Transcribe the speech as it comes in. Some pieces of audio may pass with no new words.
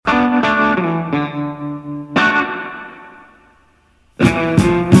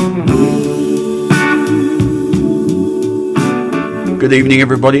Good evening,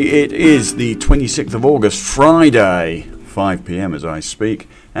 everybody. It is the 26th of August, Friday, 5 p.m. as I speak,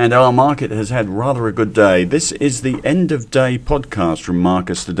 and our market has had rather a good day. This is the end of day podcast from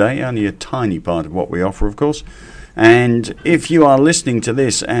Marcus today, only a tiny part of what we offer, of course. And if you are listening to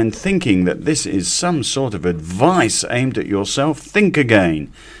this and thinking that this is some sort of advice aimed at yourself, think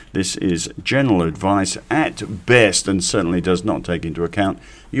again. This is general advice at best and certainly does not take into account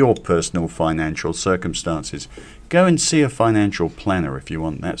your personal financial circumstances. Go and see a financial planner if you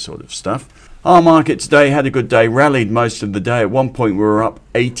want that sort of stuff. Our market today had a good day, rallied most of the day. At one point we were up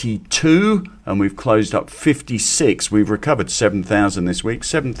 82 and we've closed up 56. We've recovered 7,000 this week,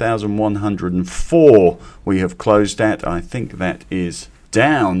 7,104 we have closed at. I think that is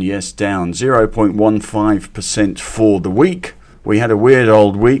down, yes, down 0.15% for the week. We had a weird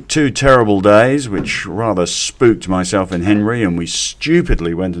old week, 2 terrible days, which rather spooked myself and Henry, and we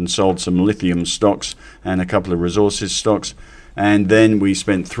stupidly went and sold some lithium stocks and a couple of resources stocks, and then we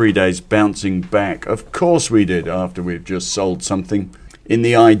spent 3 days bouncing back. Of course we did, after we've just sold something. In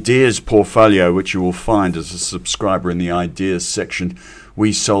the ideas portfolio, which you will find as a subscriber in the ideas section,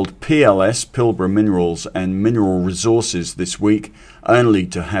 we sold PLS, Pilbara Minerals, and Mineral Resources this week, only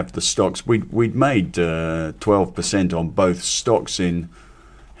to have the stocks. We'd made 12% on both stocks in,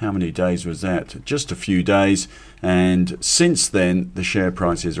 how many days was that? Just a few days. And since then, the share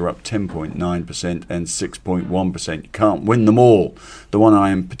prices are up 10.9% and 6.1%. Can't win them all. The one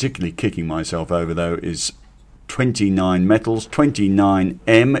I am particularly kicking myself over, though, is 29 Metals.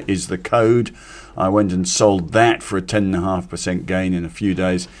 29M is the code. I went and sold that for a 10.5% gain in a few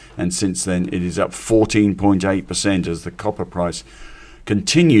days, and since then it is up 14.8% as the copper price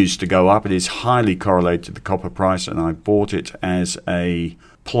continues to go up. It is highly correlated to the copper price, and I bought it as a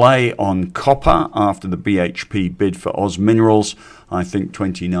play on copper after the BHP bid for Oz Minerals. I think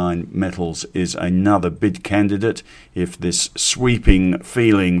 29 Metals is another bid candidate if this sweeping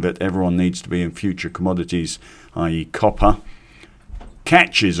feeling that everyone needs to be in future commodities, i.e. copper,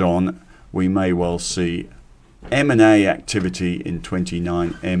 catches on. We may well see M&A activity in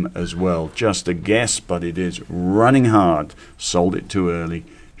 29M as well. Just a guess, but it is running hard. Sold it too early.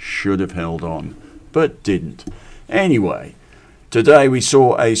 Should have held on, but didn't. Anyway, today we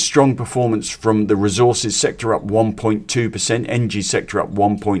saw a strong performance from the resources sector, up 1.2%, energy sector up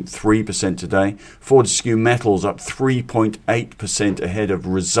 1.3% today. Fortescue Metals up 3.8% ahead of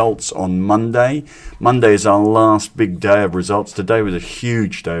results on Monday. Monday is our last big day of results. Today was a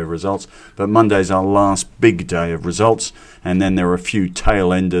huge day of results, but Monday is our last big day of results. And then there are a few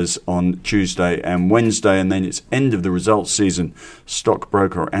tail enders on Tuesday and Wednesday, and then it's end of the results season.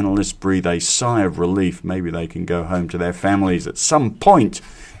 Stockbroker analysts breathe a sigh of relief. Maybe they can go home to their families at some point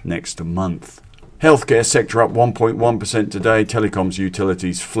next month. Healthcare sector up 1.1% today. Telecoms,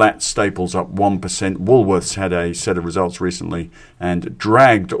 utilities flat. Staples up 1%. Woolworths had a set of results recently and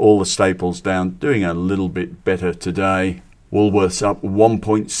dragged all the staples down, doing a little bit better today. Woolworths up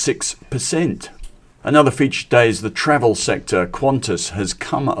 1.6%. Another feature today is the travel sector. Qantas has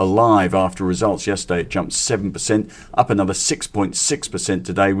come alive after results yesterday. It jumped 7%, up another 6.6%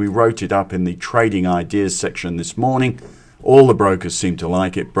 today. We wrote it up in the trading ideas section this morning. All the brokers seem to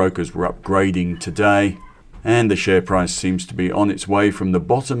like it. Brokers were upgrading today, and the share price seems to be on its way from the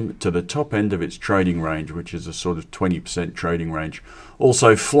bottom to the top end of its trading range, which is a sort of 20% trading range.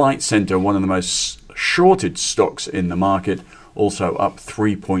 Also, Flight Centre, one of the most shorted stocks in the market, also up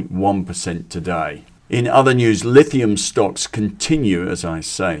 3.1% today. In other news, lithium stocks continue, as I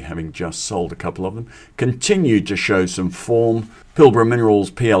say, having just sold a couple of them, continue to show some form. Pilbara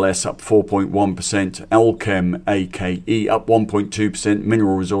Minerals, PLS up 4.1%, Allkem, AKE up 1.2%,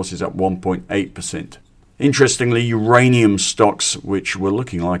 Mineral Resources up 1.8%. Interestingly, uranium stocks, which were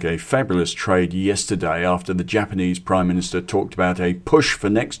looking like a fabulous trade yesterday after the Japanese Prime Minister talked about a push for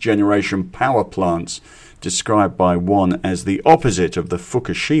next generation power plants, described by one as the opposite of the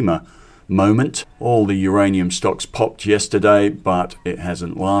Fukushima moment. All the uranium stocks popped yesterday, but it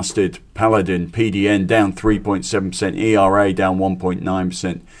hasn't lasted. Paladin, PDN down 3.7%, ERA down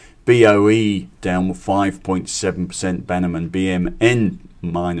 1.9%, BOE down 5.7%, Bannerman BMN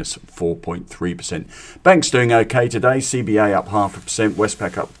minus 4.3%. Banks doing okay today. CBA up 0.5%,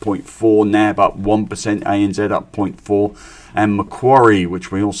 Westpac up 0.4%, NAB up 1%, ANZ up 0.4%, and Macquarie,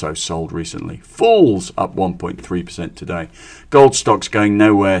 which we also sold recently, falls up 1.3% today. Gold stocks going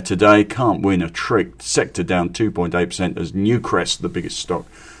nowhere today. Can't win a trick. Sector down 2.8% as Newcrest, the biggest stock,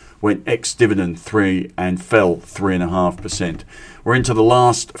 went ex-dividend 3 and fell 3.5%. We're into the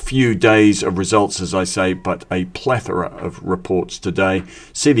last few days of results, as I say, but a plethora of reports today.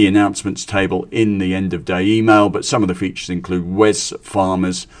 See the announcements table in the end of day email, but some of the features include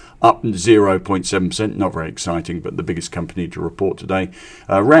Wesfarmers up 0.7%, not very exciting, but the biggest company to report today.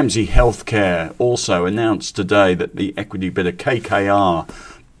 Ramsay Health Care also announced today that the equity bidder KKR,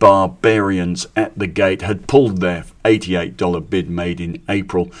 barbarians at the gate, had pulled their $88 bid made in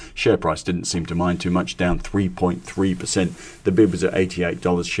April. Share price didn't seem to mind too much, down 3.3%. The bid was at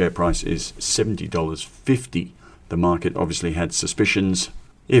 $88. Share price is $70.50. The market obviously had suspicions,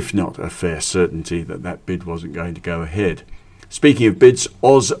 if not a fair certainty, that that bid wasn't going to go ahead. Speaking of bids,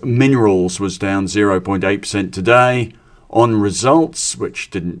 Oz Minerals was down 0.8% today on results,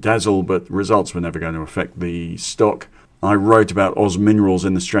 which didn't dazzle, but results were never going to affect the stock. I wrote about Oz Minerals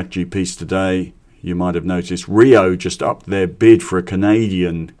in the strategy piece today. You might have noticed Rio just upped their bid for a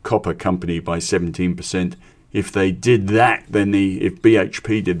Canadian copper company by 17%. If they did that, then if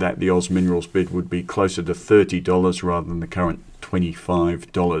BHP did that, the Oz Minerals bid would be closer to $30 rather than the current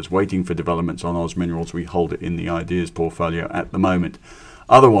 $25. Waiting for developments on Oz Minerals. We hold it in the ideas portfolio at the moment.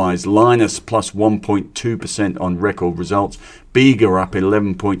 Otherwise, Lynas plus 1.2% on record results. Bega up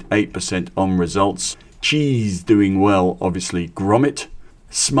 11.8% on results. Cheese doing well, obviously. Grommet.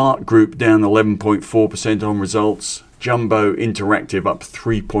 Smart Group down 11.4% on results. Jumbo Interactive up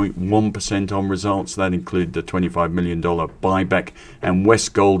 3.1% on results. That included the $25 million buyback. And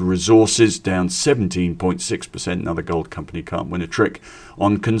Westgold Resources down 17.6%. Another gold company can't win a trick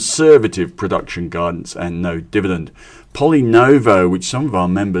on conservative production guidance and no dividend. PolyNovo, which some of our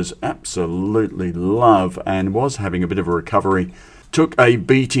members absolutely love and was having a bit of a recovery, took a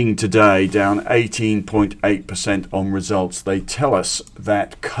beating today, down 18.8% on results. They tell us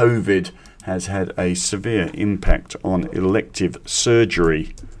that COVID has had a severe impact on elective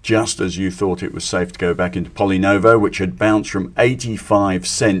surgery. Just as you thought it was safe to go back into PolyNovo, which had bounced from 85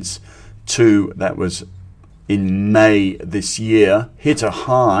 cents to, that was in May this year, hit a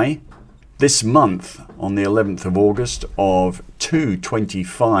high this month on the 11th of August of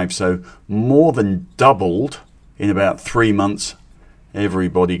 225, so more than doubled in about 3 months.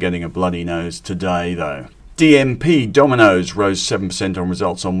 Everybody getting a bloody nose today, though. DMP, Domino's, rose 7% on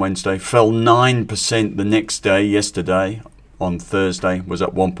results on Wednesday, fell 9% the next day, yesterday, on Thursday, was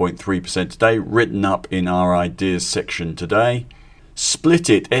up 1.3% today, written up in our ideas section today.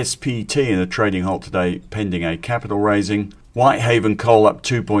 Splitit, SPT, in a trading halt today, pending a capital raising. Whitehaven Coal up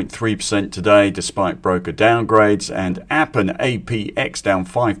 2.3% today, despite broker downgrades, and Appen APX down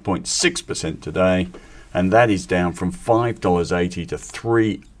 5.6% today. And that is down from $5.80 to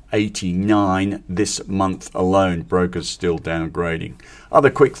 $3.89 this month alone. Brokers still downgrading. Other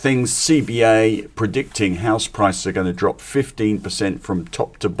quick things, CBA predicting house prices are going to drop 15% from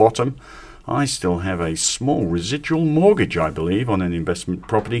top to bottom. I still have a small residual mortgage, I believe, on an investment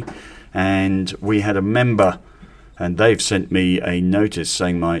property. And we had a member, and they've sent me a notice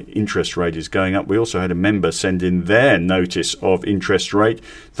saying my interest rate is going up. We also had a member send in their notice of interest rate.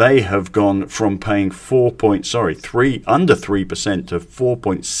 They have gone from paying under 3% to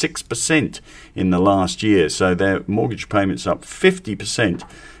 4.6% in the last year. So their mortgage payments up 50%.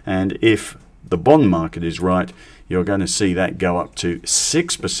 And if the bond market is right, you're going to see that go up to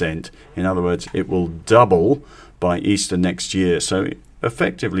 6%. In other words, it will double by Easter next year. So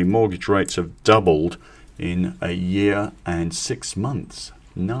effectively, mortgage rates have doubled in a year and 6 months.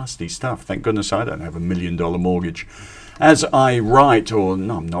 Nasty stuff. Thank goodness I don't have $1 million mortgage. As I write, or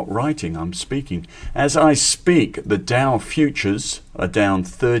no, I'm not writing, I'm speaking. As I speak, the Dow futures are down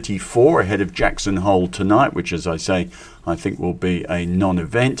 34 ahead of Jackson Hole tonight, which, as I say, I think will be a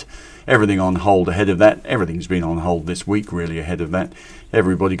non-event. Everything on hold ahead of that. Everything's been on hold this week, really, ahead of that.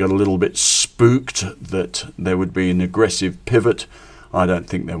 Everybody got a little bit spooked that there would be an aggressive pivot. I don't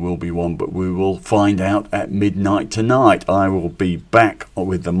think there will be one, but we will find out at midnight tonight. I will be back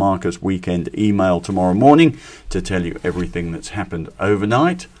with the Marcus Weekend email tomorrow morning to tell you everything that's happened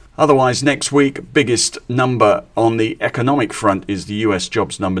overnight. Otherwise, next week, biggest number on the economic front is the US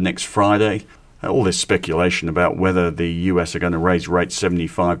jobs number next Friday. All this speculation about whether the US are going to raise rates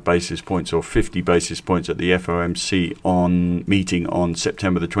 75 basis points or 50 basis points at the FOMC meeting on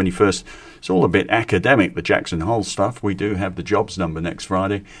September the 21st. It's all a bit academic, the Jackson Hole stuff. We do have the jobs number next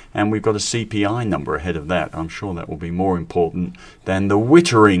Friday, and we've got a CPI number ahead of that. I'm sure that will be more important than the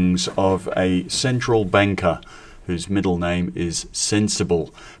witterings of a central banker whose middle name is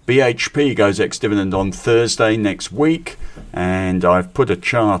Sensible. BHP goes ex-dividend on Thursday next week, and I've put a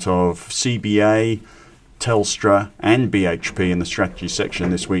chart of CBA, Telstra and BHP in the strategy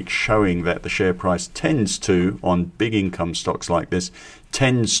section this week, showing that the share price tends to, on big income stocks like this,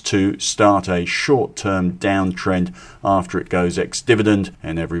 tends to start a short-term downtrend after it goes ex-dividend,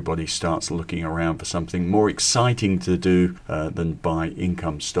 and everybody starts looking around for something more exciting to do than buy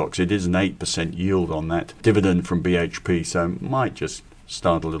income stocks. It is an 8% yield on that dividend from BHP, so might just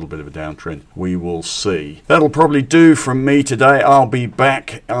start a little bit of a downtrend. We will see. That'll probably do from me today. I'll be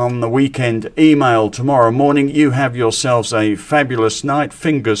back on the weekend email tomorrow morning. You have yourselves a fabulous night.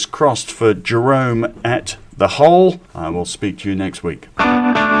 Fingers crossed for Jerome at the Hole. I will speak to you next week.